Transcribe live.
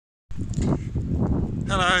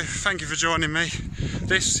Hello, thank you for joining me.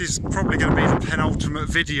 This is probably going to be the penultimate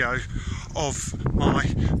video of my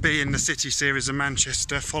Bee in the City series in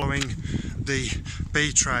Manchester, following the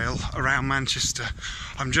bee trail around Manchester.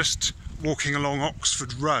 I'm just walking along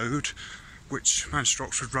Oxford Road, which Manchester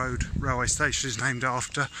Oxford Road railway station is named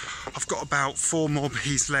after. I've got about 4 more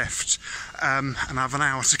bees left and I have an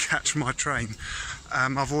hour to catch my train.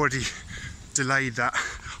 I've already delayed that.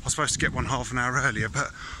 I was supposed to get one half an hour earlier,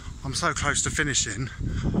 but I'm so close to finishing,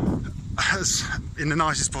 as in the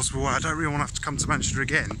nicest possible way. I don't really want to have to come to Manchester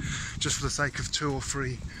again just for the sake of 2 or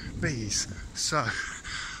 3 bees. So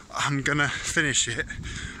I'm gonna finish it,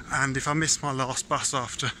 and if I miss my last bus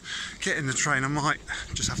after getting the train, I might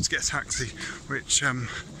just have to get a taxi, which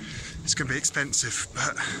is going to be expensive,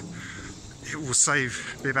 but it will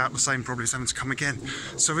be about the same probably as having to come again.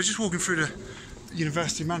 So we're just walking through the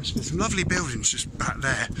University of Manchester. Some lovely buildings just back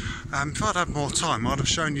there. If I'd had more time, I'd have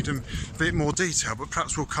shown you them a bit more detail, but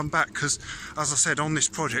perhaps we'll come back, because as I said, on this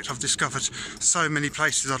project I've discovered so many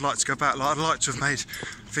places I'd like to go back. Like, I'd like to have made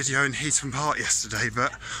a video in Heatham Park yesterday,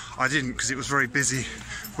 but I didn't because it was very busy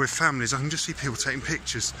with families. I can just see people taking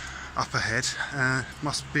pictures up ahead.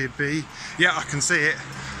 Must be a bee. Yeah, I can see it.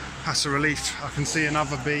 That's a relief. I can see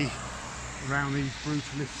another bee around these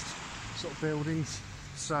brutalist sort of buildings.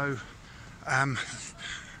 So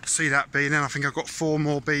see that bee, and then I think I've got 4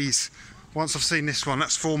 more bees. Once I've seen this one,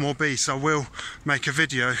 that's 4 more bees, so I will make a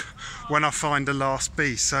video when I find the last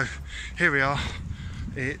bee. So here we are.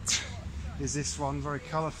 It is this one, very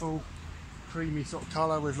colourful, creamy sort of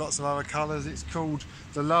colour with lots of other colours. It's called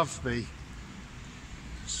the love bee.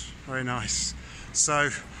 It's very nice. So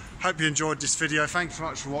hope you enjoyed this video. Thanks so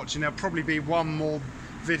much for watching. There'll probably be one more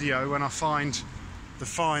video when I find the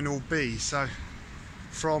final bee. So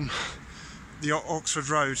from the Oxford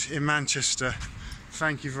Road in Manchester,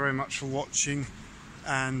 thank you very much for watching,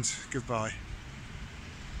 and goodbye.